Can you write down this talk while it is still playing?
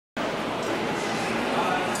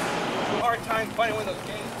hard time finding one of those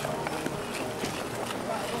games.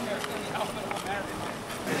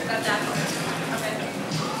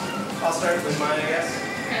 I'll start with mine, I guess.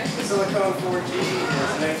 Okay. The Silicone 4G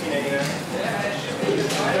is $19.99. The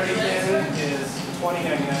 3010 is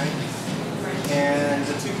 $20.99. And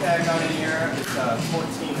the 2-pack on in here is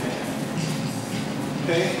 $14.99.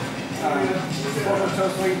 Okay. 4-foot toe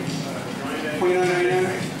swing,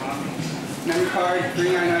 $29.99. Memory card,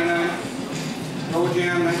 $39.99. Roll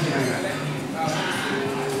jam, $19.99.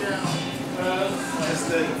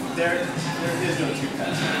 There is no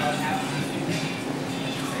 2-pack.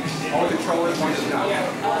 All controllers, one is not.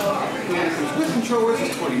 And it comes with controllers,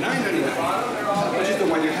 it's $29.99, which is the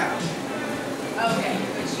one you have. Okay,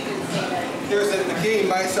 but she didn't say that. There's the game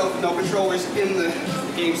by itself with no controllers in the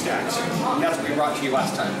game stacks. And that's what we brought to you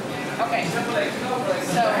last time. Okay. So,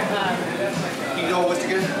 you know what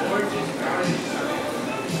again?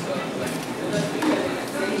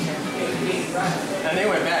 And they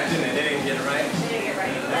went back, didn't they? They didn't get it right? they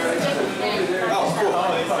didn't get right. Oh, cool.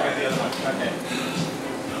 Oh, they probably got the other one. Okay.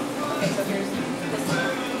 Okay, so here's this one.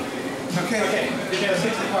 Okay. Did you guys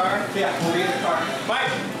fix the car? Yeah, we'll be in the car. Bye.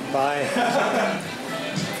 Bye.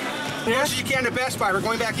 Yes, you can to Best Buy. We're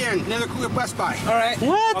going back in. Another cool at Best Buy. All right.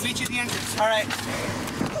 What? I'll meet you at the entrance. All right.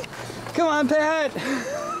 Come on, Pat.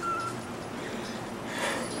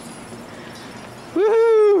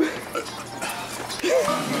 Woohoo!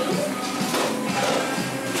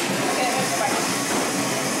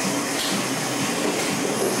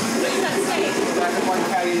 That's the one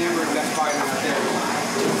Patty and Amber at Best Buy out there.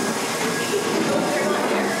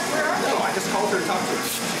 No, I just called her and talked to her.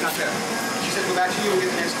 She's not there. She said go back to you and get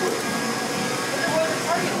the next quote.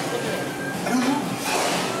 I don't know.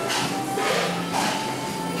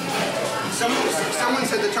 Someone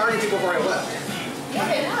said the Target people have already left. Yeah,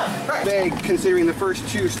 they have. Right. Big, considering the first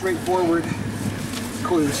two straightforward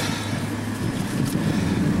clues.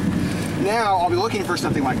 Now I'll be looking for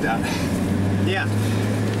something like that. Yeah.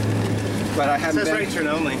 But I It haven't says been. right turn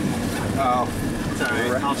only. Oh. It's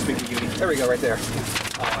alright. Right. I'll speak to you. There we go, right there.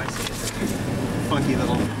 Oh, I see. It's a funky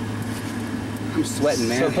little. I'm sweating,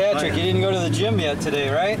 man. So Patrick, you didn't go to the gym yet today,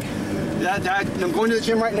 right? I'm going to the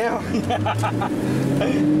gym right now.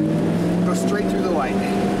 Go straight through the light.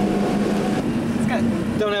 It's good.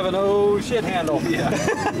 Don't have an oh shit handle. Yeah.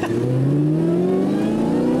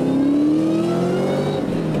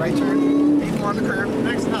 Right turn. People on the curb.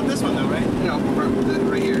 Next, not this one though, right? No,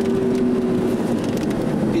 right here.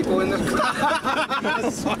 People in the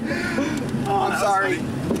Oh, I'm sorry.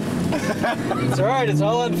 It's all right. It's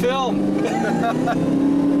all on film.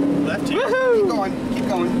 Left here. Keep going. Keep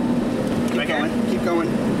going. Keep Right here? going. Keep going.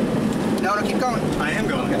 No, keep going. I am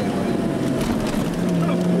going. Okay.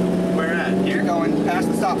 Oh, where at? You're Here? going past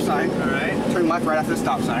the stop sign. Alright. Turn left right after the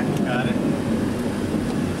stop sign. Got it.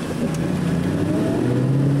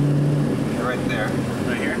 You're right there.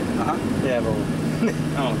 Right here? Uh-huh. Yeah, but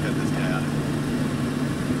Oh, cut this guy out.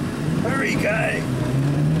 Hurry, guy!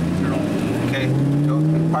 Okay. Go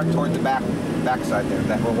park toward the back side there.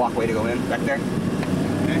 That little walkway to go in. Back there.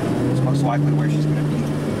 Okay. It's most likely where she's gonna be.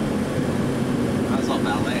 That's all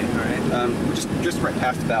ballet, alright? Just right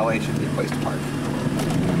past the ballet should be a place to park.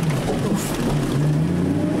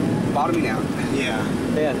 Bottoming out. Yeah.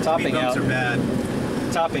 yeah, Speed topping bumps out. are bad.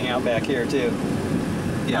 Topping out back here too.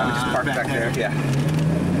 Yeah, we just park back there. Yeah.